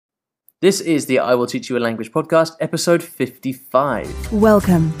This is the I Will Teach You a Language podcast, episode 55.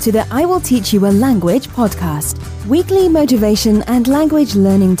 Welcome to the I Will Teach You a Language podcast. Weekly motivation and language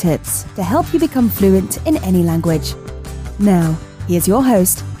learning tips to help you become fluent in any language. Now, here's your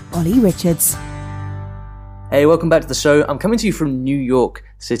host, Ollie Richards. Hey, welcome back to the show. I'm coming to you from New York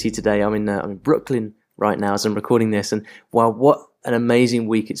City today. I'm in Brooklyn right now as I'm recording this, and wow, what an amazing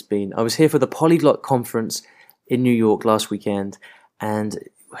week it's been. I was here for the Polyglot Conference in New York last weekend, and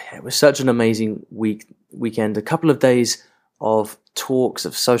it was such an amazing weekend. A couple of days of talks,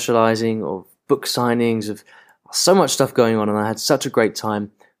 of socializing, of book signings, of so much stuff going on, and I had such a great time,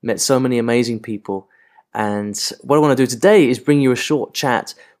 met so many amazing people. And what I want to do today is bring you a short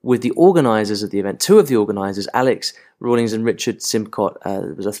chat with the organizers of the event, two of the organizers, Alex Rawlings and Richard Simcott.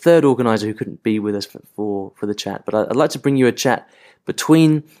 There was a third organizer who couldn't be with us for the chat, but I'd like to bring you a chat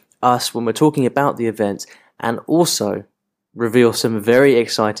between us when we're talking about the event, and also reveal some very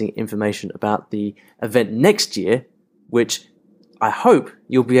exciting information about the event next year, which I hope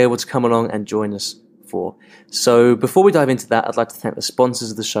you'll be able to come along and join us for. So before we dive into that, I'd like to thank the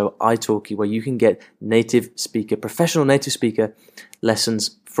sponsors of the show, italki, where you can get professional native speaker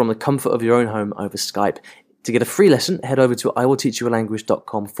lessons from the comfort of your own home over Skype. To get a free lesson, head over to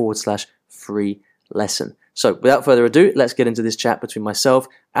iwillteachyoualanguage.com/free lesson. So without further ado, let's get into this chat between myself,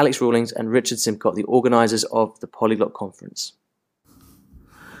 Alex Rawlings, and Richard Simcott, the organizers of the Polyglot Conference.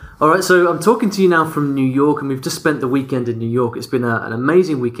 All right, so I'm talking to you now from New York, and we've just spent the weekend in New York. It's been an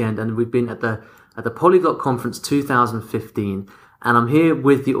amazing weekend, and we've been at the Polyglot Conference 2015, and I'm here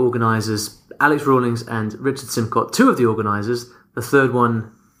with the organizers, Alex Rawlings and Richard Simcott, two of the organizers. The third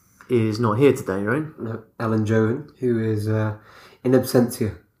one is not here today, right? No, Alan Johan, who is in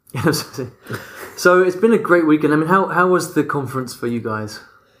absentia. So it's been a great weekend. I mean, how was the conference for you guys?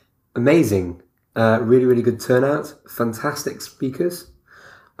 Amazing. Really, really good turnout. Fantastic speakers.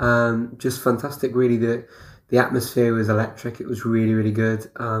 Just fantastic, really. The atmosphere was electric. It was really, really good.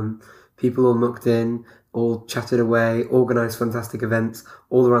 People all mucked in, all chatted away, organised fantastic events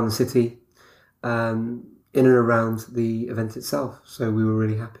all around the city, in and around the event itself. So we were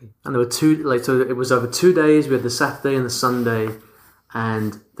really happy. And there were so it was over 2 days. We had the Saturday and the Sunday,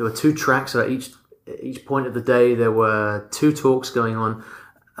 and there were two tracks. So at each point of the day, there were two talks going on.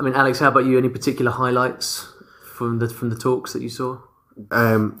 I mean, Alex, how about you? Any particular highlights from the talks that you saw?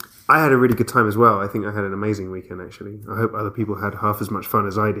 I had a really good time as well. I think I had an amazing weekend, actually. I hope other people had half as much fun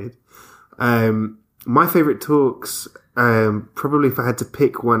as I did. My favourite talks, probably if I had to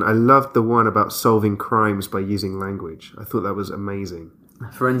pick one, I loved the one about solving crimes by using language. I thought that was amazing.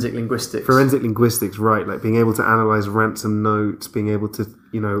 Forensic linguistics. Forensic linguistics, right. Like being able to analyse ransom notes, being able to,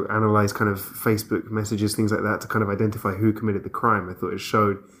 analyse kind of Facebook messages, things like that, to kind of identify who committed the crime. I thought it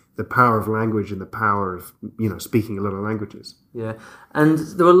showed the power of language and the power of, speaking a lot of languages. Yeah. And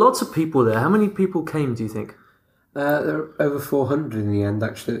there were lots of people there. How many people came, do you think? There were over 400 in the end,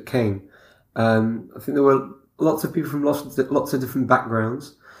 actually, that came. I think there were lots of people from lots of different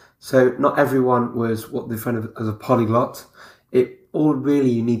backgrounds. So not everyone was what they define as a polyglot. All really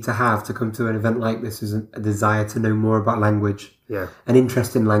you need to have to come to an event like this is a desire to know more about language, an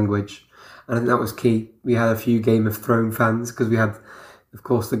interest in language. And I think that was key. We had a few Game of Thrones fans because we had, of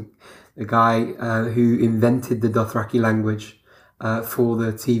course, the guy who invented the Dothraki language for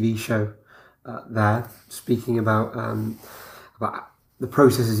the TV show there, speaking about the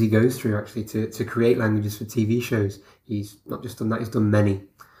processes he goes through actually to create languages for TV shows. He's not just done that, he's done many.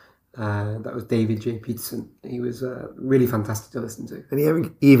 That was David J. Peterson. He was really fantastic to listen to. And he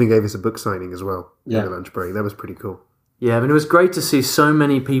even gave us a book signing as well in Yeah. the lunch break. That was pretty cool. Yeah, I mean, it was great to see so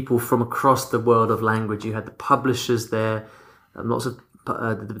many people from across the world of language. You had the publishers there, lots of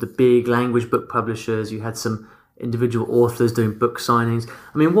the big language book publishers. You had some individual authors doing book signings.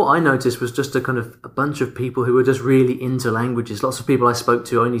 I mean, what I noticed was just a bunch of people who were just really into languages. Lots of people I spoke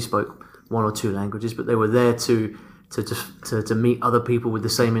to only spoke one or two languages, but they were there to meet other people with the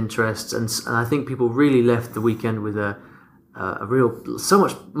same interests. And I think people really left the weekend with so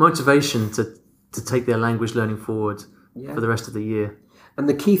much motivation to take their language learning forward for the rest of the year. And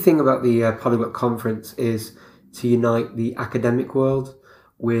the key thing about the Polyglot Conference is to unite the academic world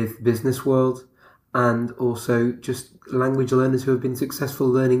with business world, and also just language learners who have been successful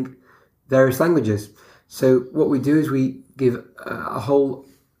learning various languages. So what we do is we give a whole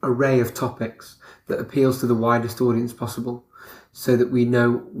array of topics that appeals to the widest audience possible, so that we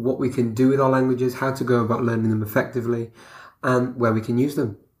know what we can do with our languages, how to go about learning them effectively, and where we can use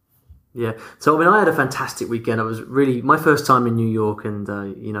them. Yeah, so I mean, I had a fantastic weekend. It was really my first time in New York, and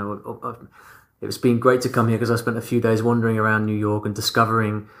it's been great to come here because I spent a few days wandering around New York and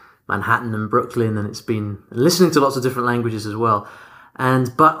discovering Manhattan and Brooklyn, and it's been listening to lots of different languages as well.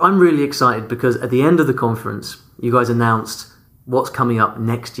 But I'm really excited because at the end of the conference, you guys announced what's coming up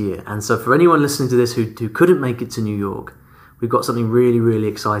next year. And so for anyone listening to this who couldn't make it to New York, we've got something really, really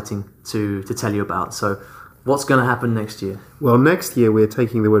exciting to tell you about. So what's going to happen next year? Well, next year we're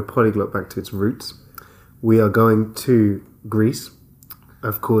taking the word polyglot back to its roots. We are going to Greece,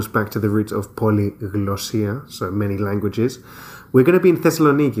 of course, back to the roots of polyglossia, so many languages. We're going to be in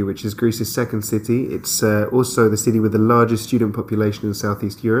Thessaloniki, which is Greece's second city. It's also the city with the largest student population in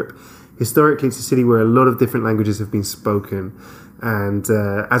Southeast Europe. Historically, it's a city where a lot of different languages have been spoken. And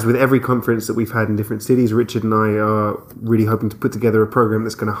as with every conference that we've had in different cities, Richard and I are really hoping to put together a program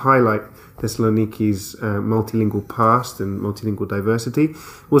that's going to highlight Thessaloniki's multilingual past and multilingual diversity.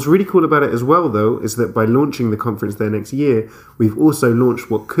 What's really cool about it as well, though, is that by launching the conference there next year, we've also launched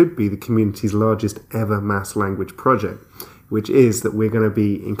what could be the community's largest ever mass language project, which is that we're going to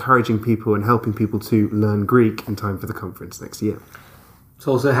be encouraging people and helping people to learn Greek in time for the conference next year. It's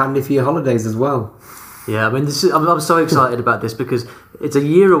also handy for your holidays as well. Yeah, I mean, I'm so excited about this because it's a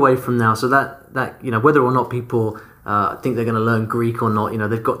year away from now. So that whether or not people think they're going to learn Greek or not,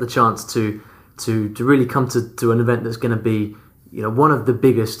 they've got the chance to really come to an event that's going to be, one of the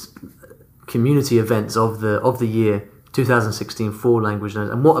biggest community events of the year 2016 for language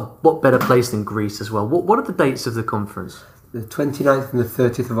learners. And what better place than Greece as well? What are the dates of the conference? The 29th and the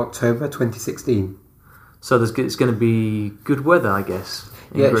 30th of October 2016. So it's going to be good weather, I guess.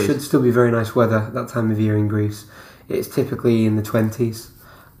 Yeah, Greece. It should still be very nice weather at that time of year in Greece. It's typically in the 20s.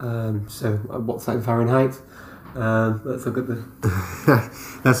 So what's that in Fahrenheit? Let's look at the...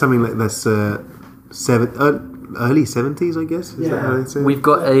 That's something like that's early 70s, I guess. Is that how they say? We've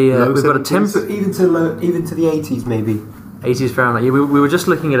got a temperature even to the 80s maybe. 80s Fahrenheit. Yeah, we were just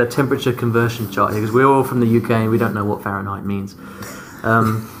looking at a temperature conversion chart here because we're all from the UK and we don't know what Fahrenheit means.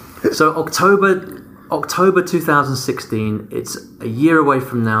 So October 2016, it's a year away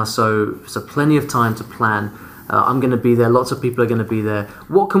from now, so plenty of time to plan. I'm going to be there, lots of people are going to be there.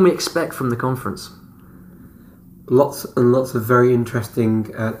 What can we expect from the conference? Lots and lots of very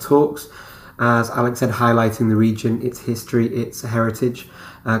interesting talks, as Alex said, highlighting the region, its history, its heritage,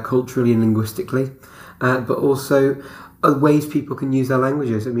 culturally and linguistically, but also ways people can use their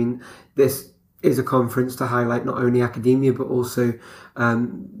languages. I mean, this is a conference to highlight not only academia but also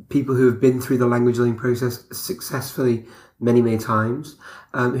people who have been through the language learning process successfully many times,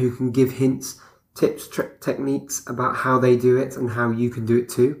 who can give hints, tips, techniques about how they do it and how you can do it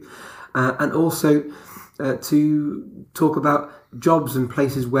too, and also to talk about jobs and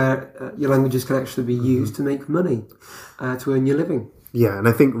places where your languages can actually be used to make money, to earn your living. Yeah, and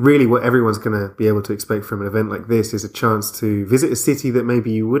I think really what everyone's going to be able to expect from an event like this is a chance to visit a city that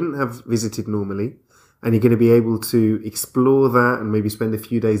maybe you wouldn't have visited normally, and you're going to be able to explore that and maybe spend a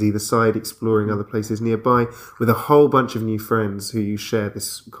few days either side exploring other places nearby with a whole bunch of new friends who you share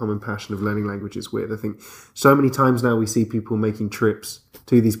this common passion of learning languages with. I think so many times now we see people making trips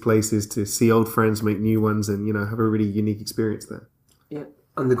to these places to see old friends, make new ones, and have a really unique experience there. Yeah,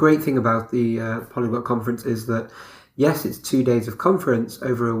 and the great thing about the Polyglot Conference is that yes, it's 2 days of conference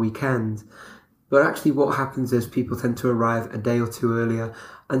over a weekend, but actually what happens is people tend to arrive a day or two earlier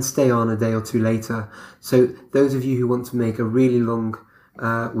and stay on a day or two later. So those of you who want to make a really long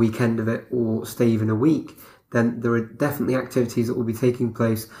weekend of it or stay even a week, then there are definitely activities that will be taking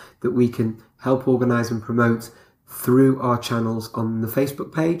place that we can help organise and promote through our channels on the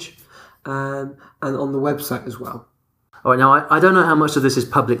Facebook page and on the website as well. All right, now I don't know how much of this is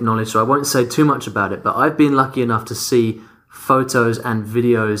public knowledge, so I won't say too much about it, but I've been lucky enough to see photos and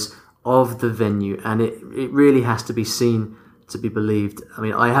videos of the venue, and it really has to be seen to be believed. I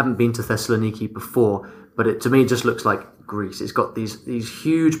mean, I haven't been to Thessaloniki before, but to me it just looks like Greece. It's got these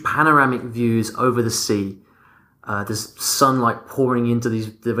huge panoramic views over the sea. There's sunlight pouring into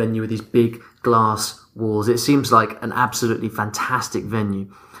the venue with these big glass walls. It seems like an absolutely fantastic venue.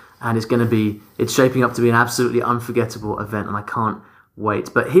 And it's shaping up to be an absolutely unforgettable event, and I can't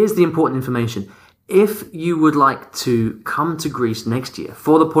wait. But here's the important information. If you would like to come to Greece next year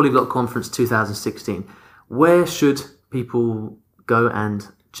for the Polyglot Conference 2016, where should people go and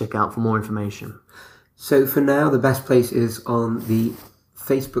check out for more information? So for now, the best place is on the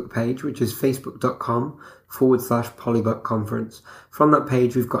Facebook page, which is facebook.com/Polyglot Conference. From that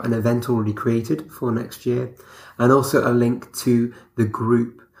page, we've got an event already created for next year, and also a link to the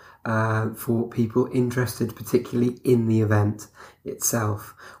group for people interested particularly in the event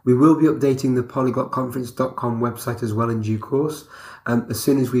itself. We will be updating the polyglotconference.com website as well in due course, as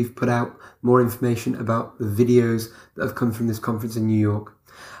soon as we've put out more information about the videos that have come from this conference in New York.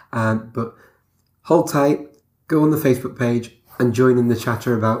 But hold tight, go on the Facebook page and join in the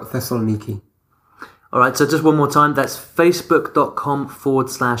chatter about Thessaloniki. All right, so just one more time, that's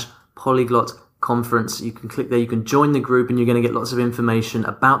facebook.com/polyglot conference. You can click there, you can join the group, and you're going to get lots of information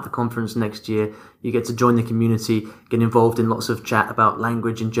about the conference next year. You get to join the community, get involved in lots of chat about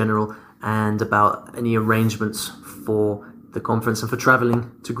language in general and about any arrangements for the conference and for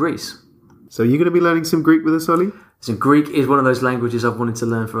traveling to Greece. So you're going to be learning some Greek with us, Ollie? So Greek is one of those languages I've wanted to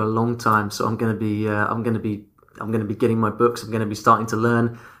learn for a long time. So I'm going to be getting my books. I'm going to be starting to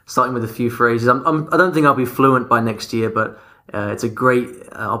learn, starting with a few phrases. I don't think I'll be fluent by next year, but it's a great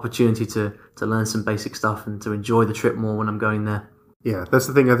opportunity to learn some basic stuff and to enjoy the trip more when I'm going there. Yeah, that's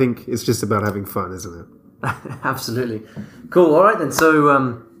the thing. I think it's just about having fun, isn't it? Absolutely. Cool. All right then.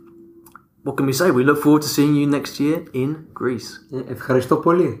 So what can we say? We look forward to seeing you next year in Greece. Ευχαριστώ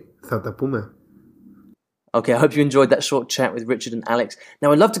πολύ. Θα τα πούμε. Okay, I hope you enjoyed that short chat with Richard and Alex.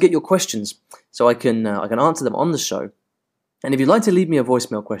 Now, I'd love to get your questions so I can answer them on the show. And if you'd like to leave me a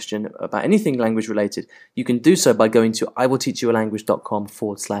voicemail question about anything language related, you can do so by going to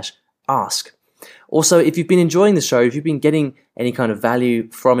iwillteachyoualanguage.com/ask. Also, if you've been enjoying the show, if you've been getting any kind of value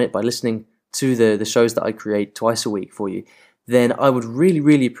from it by listening to the shows that I create twice a week for you, then I would really,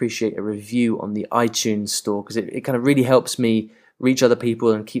 really appreciate a review on the iTunes store, because it kind of really helps me reach other people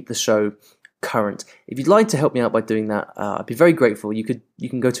and keep the show current. If you'd like to help me out by doing that, I'd be very grateful. You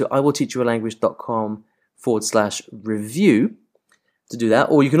can go to iwillteachyoualanguage.com/review to do that,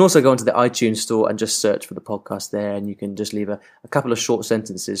 or you can also go into the iTunes store and just search for the podcast there, and you can just leave a couple of short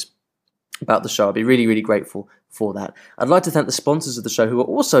sentences about the show. I'd be really, really grateful for that. I'd like to thank the sponsors of the show, who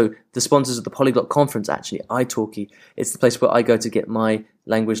are also the sponsors of the Polyglot Conference, actually, italki. It's the place where I go to get my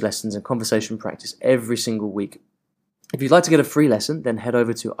language lessons and conversation practice every single week. If you'd like to get a free lesson, then head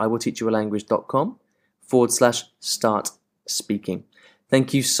over to iwillteachyoualanguage.com/start speaking.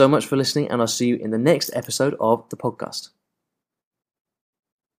 Thank you so much for listening, and I'll see you in the next episode of the podcast.